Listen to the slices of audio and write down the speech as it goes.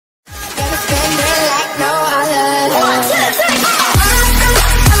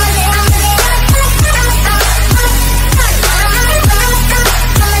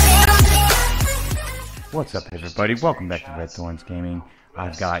What's up, everybody? Welcome back to Red Thorns Gaming.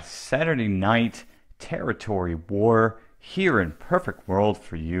 I've got Saturday Night Territory War here in Perfect World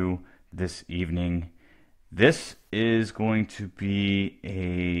for you this evening. This is going to be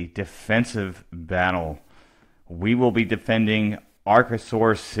a defensive battle. We will be defending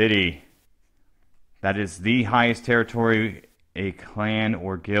Archosaur City. That is the highest territory a clan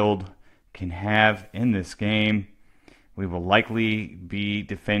or guild can have in this game. We will likely be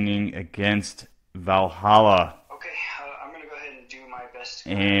defending against Valhalla. Okay, I'm going to go ahead and do my best.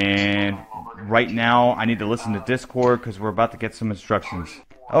 And right now, I need to listen to Discord because we're about to get some instructions.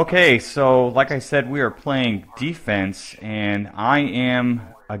 Okay, so like I said, we are playing defense, and I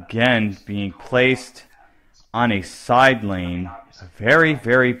am, again, being placed on a side lane. Very,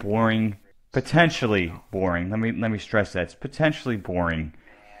 very boring. Potentially boring. Let me stress that. It's potentially boring.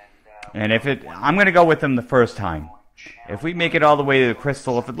 And I'm going to go with them the first time. If we make it all the way to the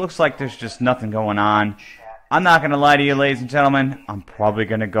crystal, if it looks like there's just nothing going on, I'm not going to lie to you, ladies and gentlemen, I'm probably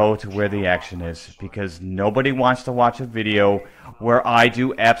going to go to where the action is, because nobody wants to watch a video where I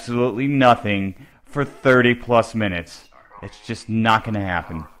do absolutely nothing for 30 plus minutes. It's just not going to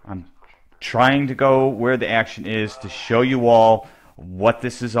happen. I'm trying to go where the action is to show you all what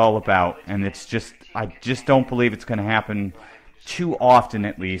this is all about, and I just don't believe it's going to happen too often,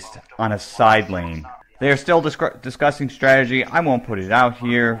 at least, on a side lane. They are still discussing strategy. I won't put it out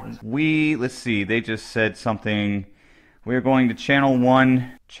here. Let's see, they just said something. We're going to channel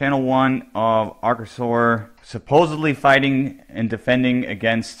 1 of Archosaur, supposedly fighting and defending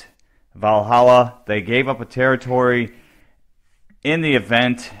against Valhalla. They gave up a territory in the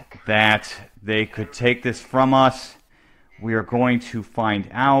event that they could take this from us. We are going to find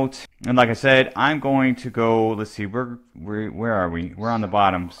out. And like I said, I'm going to go, let's see, where are we? We're on the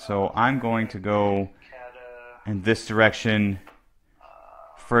bottom. So I'm going to go in this direction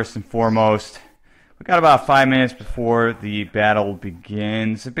first and foremost. We got about 5 minutes before the battle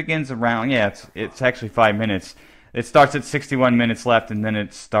begins. It begins around, yeah, it's actually 5 minutes. It starts at 61 minutes left, and then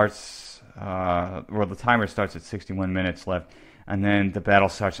it starts, well, the timer starts at 61 minutes left, and then the battle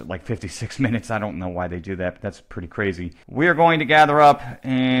starts at like 56 minutes. I don't know why they do that, but that's pretty crazy. We are going to gather up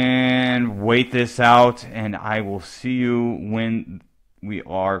and wait this out, and I will see you when we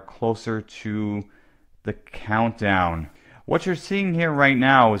are closer to the countdown. What you're seeing here right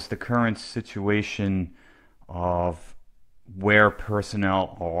now is the current situation of where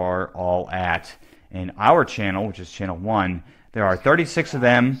personnel are all at. In our channel, which is channel 1, there are 36 of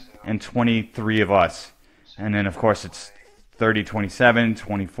them and 23 of us. And then of course it's 30, 27,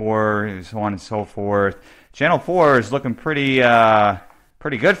 24, so on and so forth. Channel 4 is looking pretty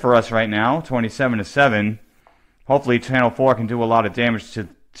good for us right now, 27-7. Hopefully channel 4 can do a lot of damage to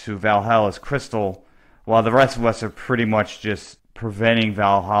Valhalla's crystal, while the rest of us are pretty much just preventing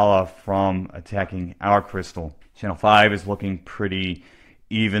Valhalla from attacking our crystal. Channel 5 is looking pretty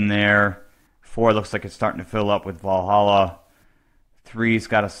even there. 4 looks like it's starting to fill up with Valhalla. 3's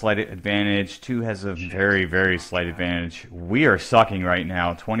got a slight advantage. 2 has a very, very slight advantage. We are sucking right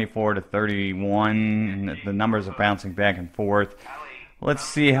now, 24-31. The numbers are bouncing back and forth. Let's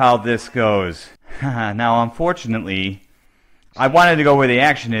see how this goes. Now, unfortunately, I wanted to go where the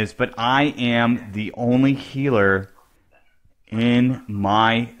action is, but I am the only healer in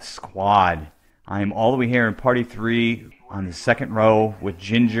my squad. I am all the way here in Party 3 on the second row with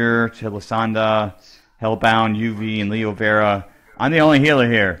Ginger, Chilisanda, Hellbound, UV, and Leo Vera. I'm the only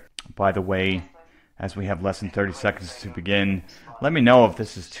healer here. By the way, as we have less than 30 seconds to begin, let me know if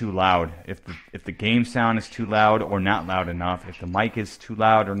this is too loud. If the game sound is too loud or not loud enough. If the mic is too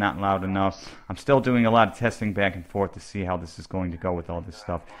loud or not loud enough. I'm still doing a lot of testing back and forth to see how this is going to go with all this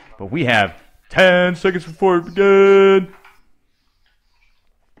stuff. But we have 10 seconds before we begin.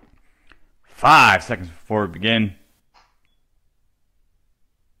 5 seconds before we begin.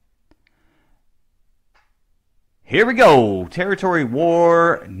 Here we go. Territory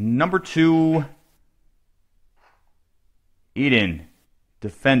War number 2. Eden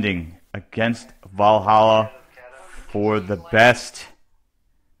defending against Valhalla for the best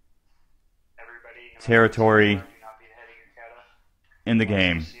territory in the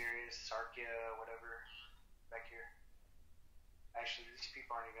game. Actually, these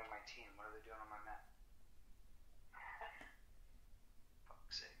people aren't even on my team. What are they doing on my map?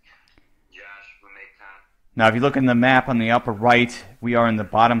 Fuck's sake. Josh, we make time. Now, if you look in the map on the upper right, we are in the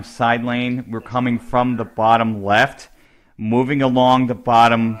bottom side lane. We're coming from the bottom left, moving along the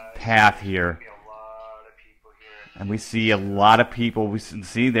bottom path here. And we see a lot of people. We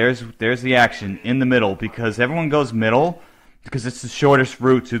see there's the action in the middle, because everyone goes middle because it's the shortest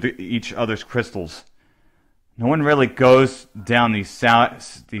route to each other's crystals. No one really goes down these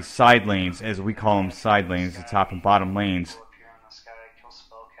side lanes, as we call them, side lanes, the top and bottom lanes. Up here on the sky, kill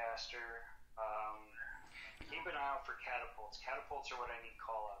spellcaster. Keep an eye out for catapults. Catapults are what I need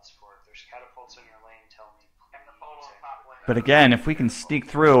callouts for. If there's catapults in your lane, tell me. But again, if we can sneak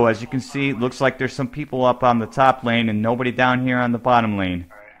through, as you can see, it looks like there's some people up on the top lane and nobody down here on the bottom lane.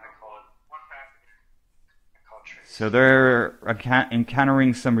 Alright, I call Trace. So they're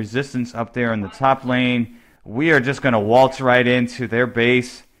encountering some resistance up there in the top lane. We are just going to waltz right into their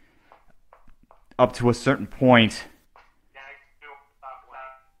base up to a certain point.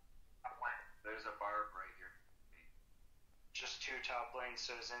 There's a barb right here. Just 2 top lanes,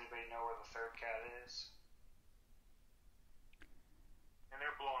 so does anybody know where the 3rd cat is? And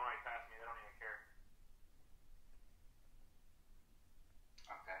they're blowing right past me, they don't even care.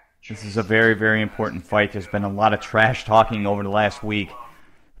 Okay. This is a very, very important fight. There's been a lot of trash talking over the last week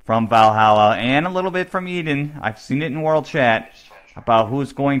from Valhalla and a little bit from Eden. I've seen it in World Chat about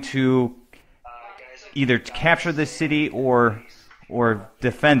who's going to either capture this city or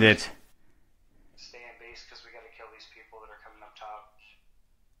defend it. Stay in base because we got to kill these people that are coming up top.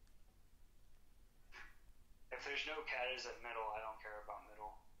 If there's no cattas at middle, I don't care about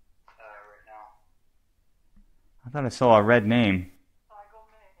middle right now. I thought I saw a red name.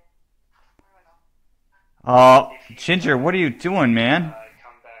 Ginger, what are you doing, man?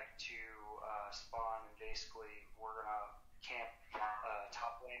 Come back to spawn and basically we're gonna camp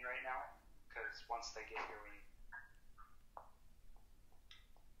top lane right now because once they get here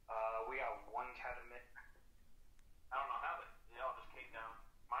we got 1 cat emit. I don't know how they all just came down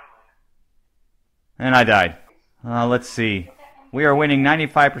my lane. And I died. Let's see. We are winning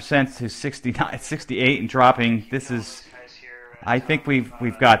 95% to 68 and dropping. This is, I think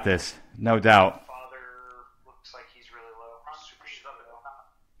we've got this, no doubt.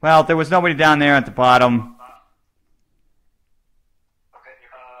 Well, there was nobody down there at the bottom. Okay,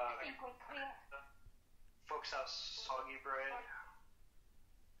 folks out soggy bread.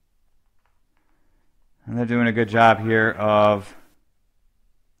 And they're doing a good job here of...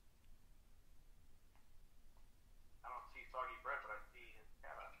 I don't see soggy bread, but I see his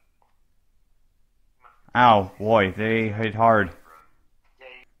cat. Ow, boy, they hit hard.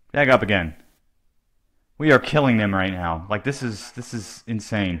 Back up again. We are killing them right now. Like, this is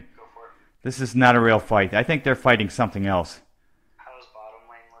insane. This is not a real fight. I think they're fighting something else. How's bottom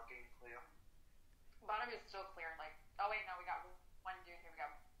lane looking, Leo? Bottom is still clear. Like, oh wait, no, we got 1 dude here. We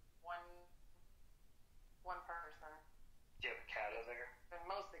got one person. Do you have a cata there? Been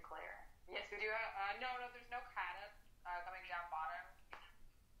mostly clear. Yes, we do. No, there's no cata coming down bottom.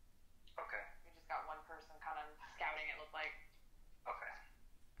 Okay. We just got 1 person kind of scouting. It looked like. Okay.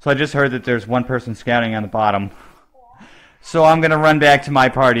 So I just heard that there's 1 person scouting on the bottom. So I'm going to run back to my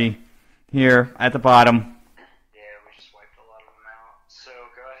party here at the bottom. Yeah, we just wiped a lot of them out. So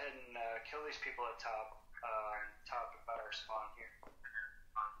go ahead and kill these people at top. Top about our spawn here.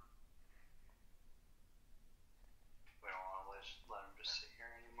 We don't want to let him just sit here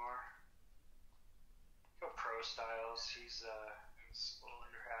anymore. Go Pro Styles. He's a little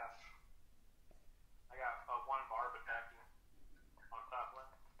under half. I got 1 barb attacking on top lane.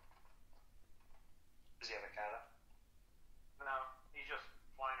 Does he have a cata? No, he's just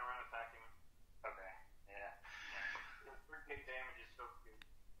flying around attacking me. Okay, yeah. His 3k damage is so good.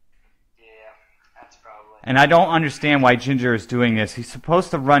 Yeah, that's probably... And I don't understand why Ginger is doing this. He's supposed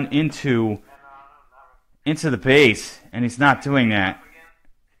to run into the base, and he's not doing that.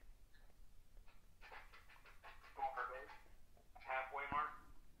 Halfway mark.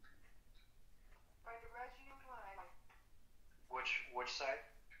 Which side?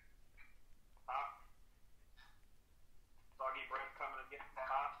 Top. Soggy bread coming to get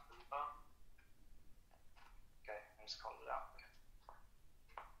top. Okay, I just called it out.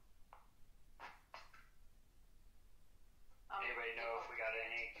 Anybody know if we got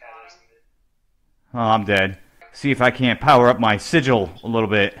any catas in it? Oh, I'm dead. See if I can't power up my sigil a little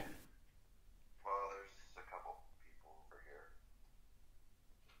bit. Well, there's a couple people over here.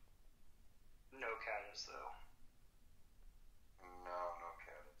 No catas, though. No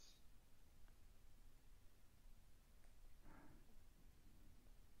catas.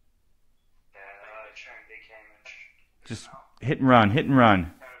 Yeah, trying big damage. Just hit and run, hit and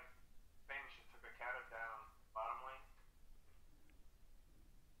run. Famous just took a cat down bottom lane.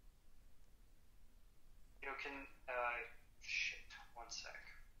 You can, shit, 1 sec.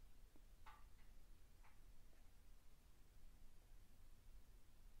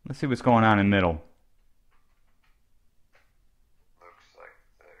 Let's see what's going on in middle. Looks like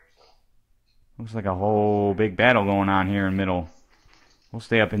there's a... Looks like a whole big battle going on here in middle. We'll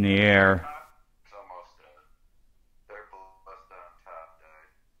stay up in the air. It's almost dead.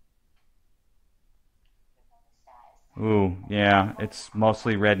 Ooh, yeah, it's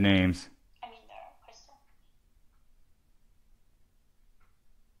mostly red names. I mean, they're crystal.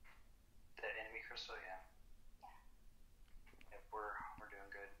 The enemy crystal, yeah. Yep, we're doing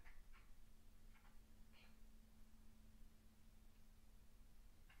good.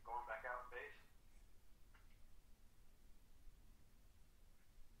 Going back out in base.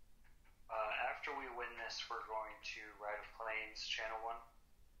 After we win this, we're going to Rite of Plains, Channel 1.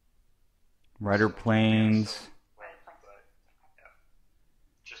 Rider Plains. Win, but yeah,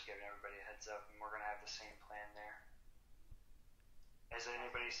 just giving everybody a heads up, and we're going to have the same plan there. Has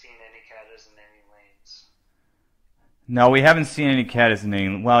anybody seen any katas in any lanes? No, we haven't seen any Katas in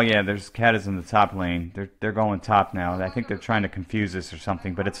any. Well, yeah, there's Katas in the top lane. They're going top now. I think they're trying to confuse us or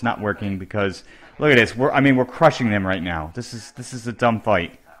something, but it's not working because look at this. We're crushing them right now. This is a dumb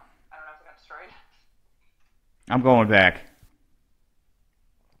fight. I don't know if it got destroyed. I'm going back.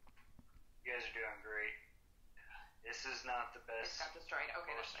 You guys are doing great. This is not the It best, got destroyed.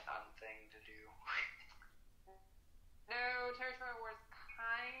 Okay, that's most what I fun thought. thing to do. No, Territory War is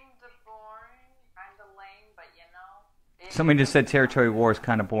kind of boring, kind of lame, but you know. Somebody just said Territory War is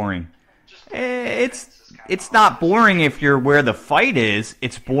kind of boring. Just It's not boring if you're where the fight is.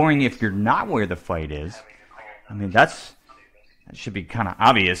 It's boring if you're not where the fight is. having to call I mean, that should be kind of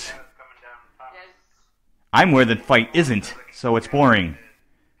obvious. Coming down top. Yes. I'm where the fight isn't, so it's boring. Cat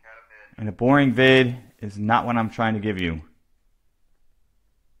mid. And a boring vid is not what I'm trying to give you.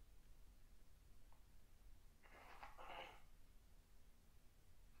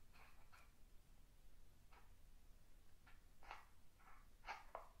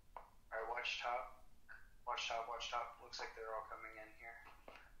 Alright, watch top. Watch top, watch top. Looks like they're all coming in here.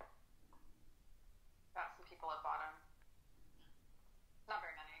 Got some people at bottom. Not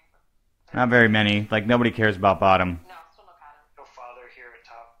very many. But Not very many. Like, nobody cares about bottom. no, still no Kata. No father here at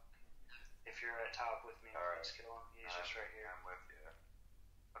top. If you're at top with me, Alright. please kill him. He's just right here. I'm with you.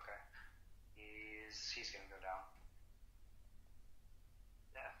 Okay. He's gonna go down.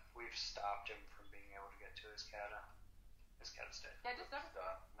 Yeah, we've stopped him from being able to get to his kata. His kata's dead. Yeah, just noticed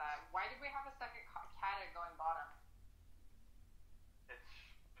Done. that. Why did we have a second Kata going bottom? It's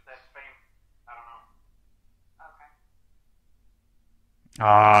that's fame. I don't know. Okay.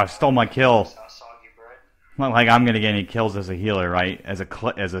 Ah, stole my kill. Saw soggy bread. Not like I'm gonna get any kills as a healer, right? As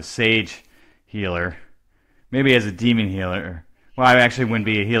a sage healer, maybe as a demon healer. Well, I actually wouldn't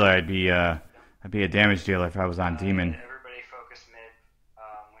be a healer. I'd be a damage dealer if I was on demon. Everybody focus mid.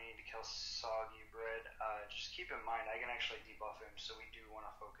 We need to kill soggy bread. Just keep in mind, I can actually debuff him, so we do want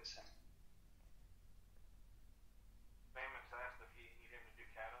to focus him. Famous asked if you need him to do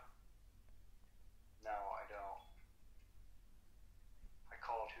kata. No, I don't. I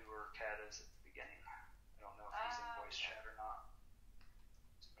called who were katas at the beginning. I don't know if he's in voice chat or not.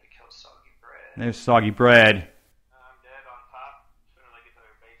 Somebody kill soggy bread. There's soggy bread. I'm dead on top. As soon as I get to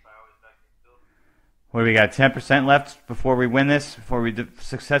their base, I always back to build. What do we got? 10% left before we win this. Before we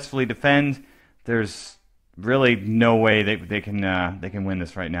successfully defend. There's really no way they can win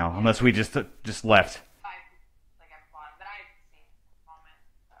this right now unless we just left. Like I'm bottom, but I haven't seen the moment.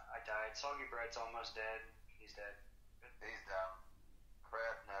 I died. Soggy bread's almost dead. He's dead. He's down.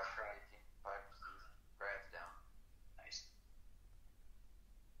 Crab now. 18 Crab's down. Nice.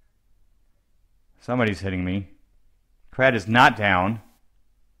 Somebody's hitting me. Crad is not down.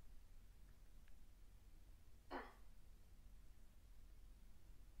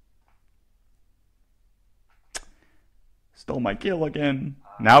 Stole my kill again.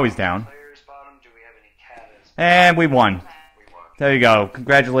 Now he's down. Players bottom. Do we have any katas? And we won. We won. There you go.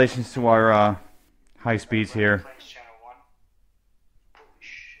 Congratulations to our high speeds here. Plains channel 1. Holy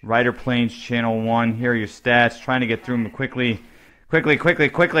shit. Rider Plains Channel 1. Here are your stats. Trying to get through them quickly. Quickly. Rider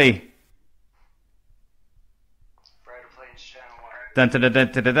Plains channel 1. Dun, dun, dun,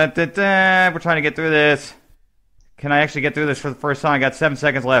 dun, dun, dun, dun, dun, dun. We're trying to get through this. Can I actually get through this for the first time? I got 7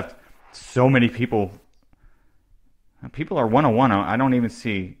 seconds left. So many people. People are 101. I don't even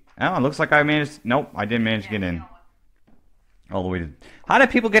see. Oh, it looks like I managed. Nope, I didn't manage to get in. All the way to. How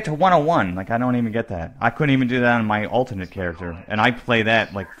did people get to 101? Like, I don't even get that. I couldn't even do that on my alternate character. And I play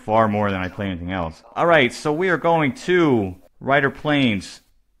that, like, far more than I play anything else. Alright, so we are going to Rider Plains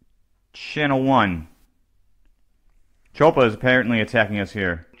Channel 1. Tropa is apparently attacking us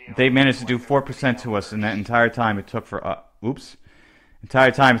here. They managed to do 4% to us in that entire time it took for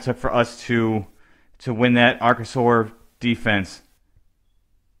entire time it took for us to win that Archosaur defense.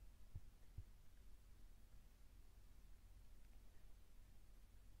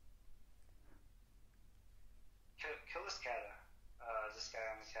 Kill this kata. This guy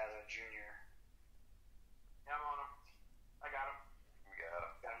on the kata, Junior. Yeah, I'm on him. I got him. We got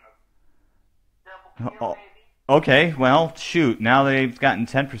him. Got him. Double kill, Oh, baby. Okay, well, shoot. Now they've gotten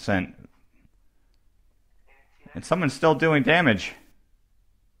 10%. And someone's still doing damage.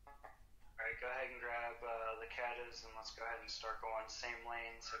 Alright, go ahead and grab the katas and let's go ahead and start going. Same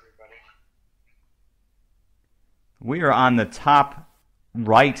lanes, everybody. We are on the top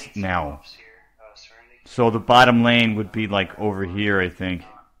right now. Buffs here. Serenity. So the bottom lane would be like over here, I think. I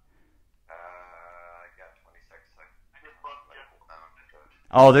got 26 seconds.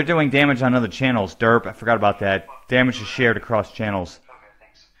 Oh, they're doing damage on other channels. Derp, I forgot about that. Damage is shared across channels. Okay,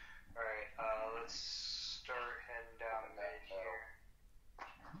 thanks. Alright, let's start heading down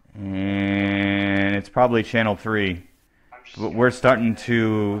mid here. And it's probably channel 3. I'm just But we're starting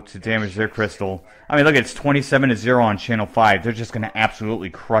to damage their crystal. I mean, look, it's 27-0 on channel 5. They're just going to absolutely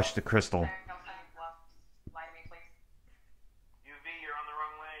crush the crystal. Lie to me, please. UV, you're on the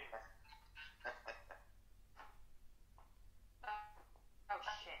wrong lane. Oh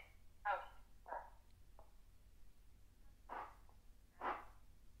shit. Oh.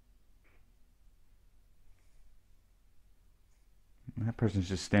 That person's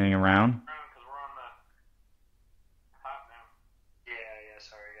just standing around. Because we're on the top now. yeah,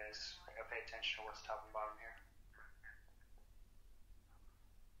 sorry guys. I gotta pay attention to what's top and bottom here.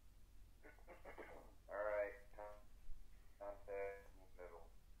 Alright. Contact in the middle.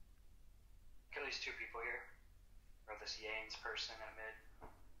 Kill these 2 people here. Or this Yanes person at mid.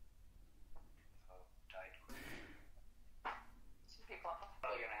 Oh, died. Some people up.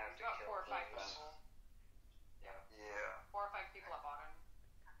 Probably gonna have to About kill 4 or 5 those. people. Yeah. 4 or 5 people at bottom.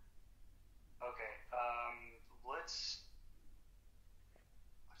 Okay, let's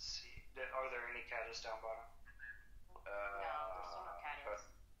see. Are there any katas down bottom? No, there's still no caddies.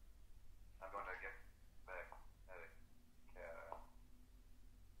 I'm going to get back at it.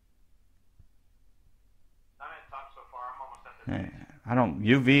 I'm at top so far. I'm almost at the I don't...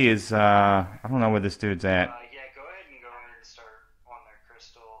 UV is... I don't know where this dude's at. Yeah, go ahead and go in and start on their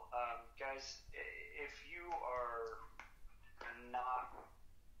crystal. Guys, if you are not...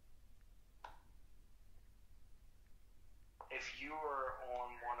 If you are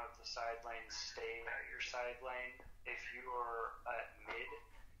on one of the side lanes, stay at your side lane. If you are at mid,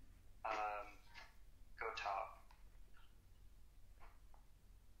 go top.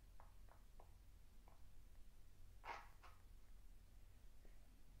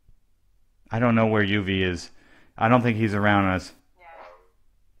 I don't know where UV is. I don't think he's around us. Yeah.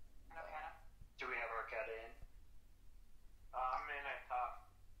 No cata. Do we have our kata in? I'm in at top.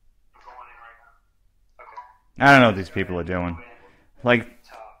 I'm going in right now. Okay. I don't know what these people are doing. Like,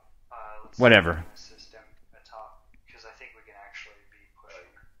 Top. Let's whatever. in the system at top, because I think we can actually be pushing.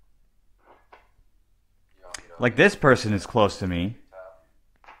 Like, this person is close to me.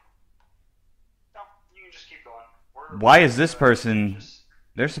 No, you can just keep going. We're, Why is this person... Just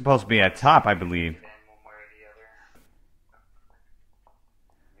They're supposed to be at top, I believe. get in one way or the other.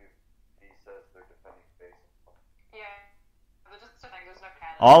 He says they're defending base. Yeah. There's just a thing, there's no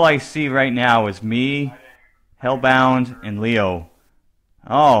cata. All I see right now is me, Hellbound, and Leo.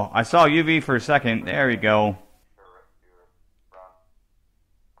 Oh, I saw UV for a second. There we go.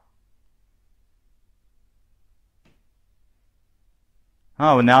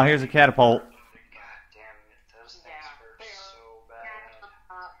 Oh, and now here's a catapult. God damn it, those things Yeah, hurt they are. so bad.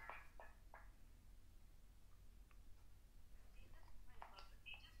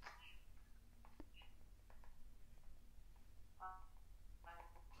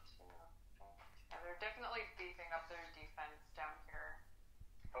 Yeah, they're definitely beefing up their defense down here.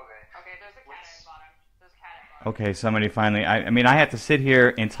 Okay. Okay, there's a cat at bottom. There's a cat at bottom. Okay, somebody finally... I mean, I have to sit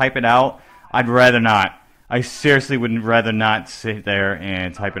here and type it out. I'd rather not. I seriously would rather not sit there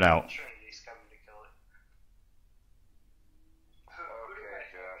and type it out. Trinity's coming to kill it. Who do Okay,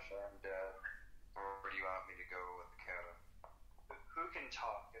 I- Josh, I'm dead. Where do you want me to go with the kata? who can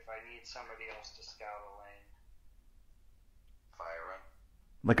talk if I need somebody else to scout a lane? Fire run.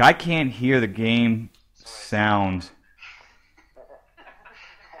 Like, I can't hear the game sound.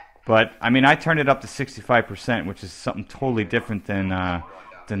 But, I mean, I turned it up to 65%, which is something totally different than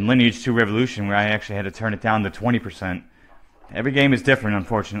Lineage 2 Revolution, where I actually had to turn it down to 20%. Every game is different,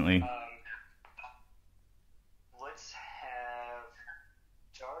 unfortunately. Let's have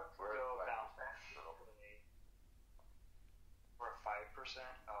Dark go about. We're at 5%?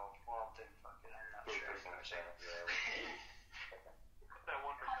 Oh, well, then fuck it. I'm not sure. That 1%.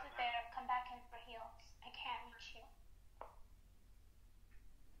 How's it there? Come back in for heals. I can't reach you.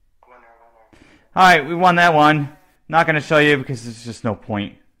 Winner. Alright, we won that one. Not going to show you because there's just no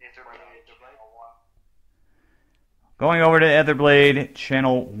point. Going over to Etherblade,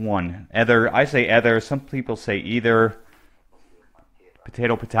 Channel 1. I say Ether. Some people say either.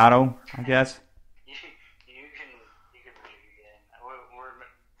 Potato, I guess. You can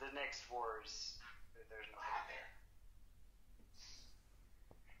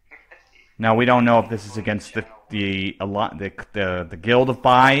Now we don't know if this is against the Guild of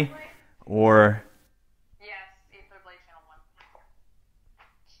Bai or. Yes, Ether Blade Channel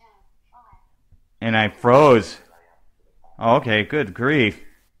 1. And I froze. Oh, okay, good grief.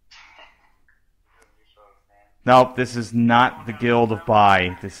 Nope, this is not the Guild of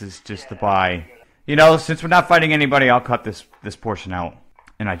Bai. This is just the Bai. You know, since we're not fighting anybody, I'll cut this portion out.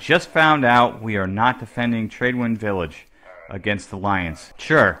 And I just found out we are not defending Tradewind Village against the Lions.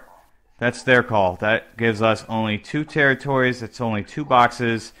 Sure, that's their call. That gives us only 2 territories. It's only 2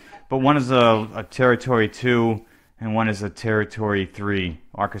 boxes. But one is a Territory 2, and one is a Territory 3.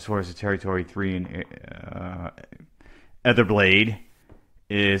 Archosaur is a Territory 3, and Etherblade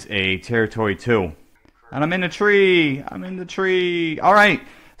is a Territory 2. And I'm in the tree. I'm in the tree. All right.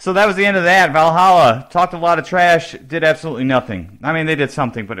 So that was the end of that. Valhalla talked a lot of trash, did absolutely nothing. I mean, they did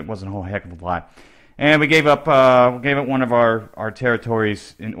something, but it wasn't a whole heck of a lot. And we gave up one of our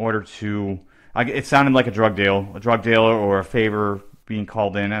territories in order to. It sounded like a drug dealer or a favor being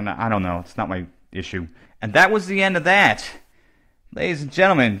called in, and I don't know. It's not my issue. And that was the end of that. Ladies and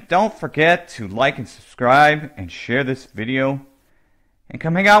gentlemen, don't forget to like and subscribe and share this video. And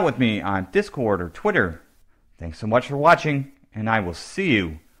come hang out with me on Discord or Twitter. Thanks so much for watching, and I will see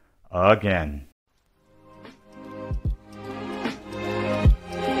you again.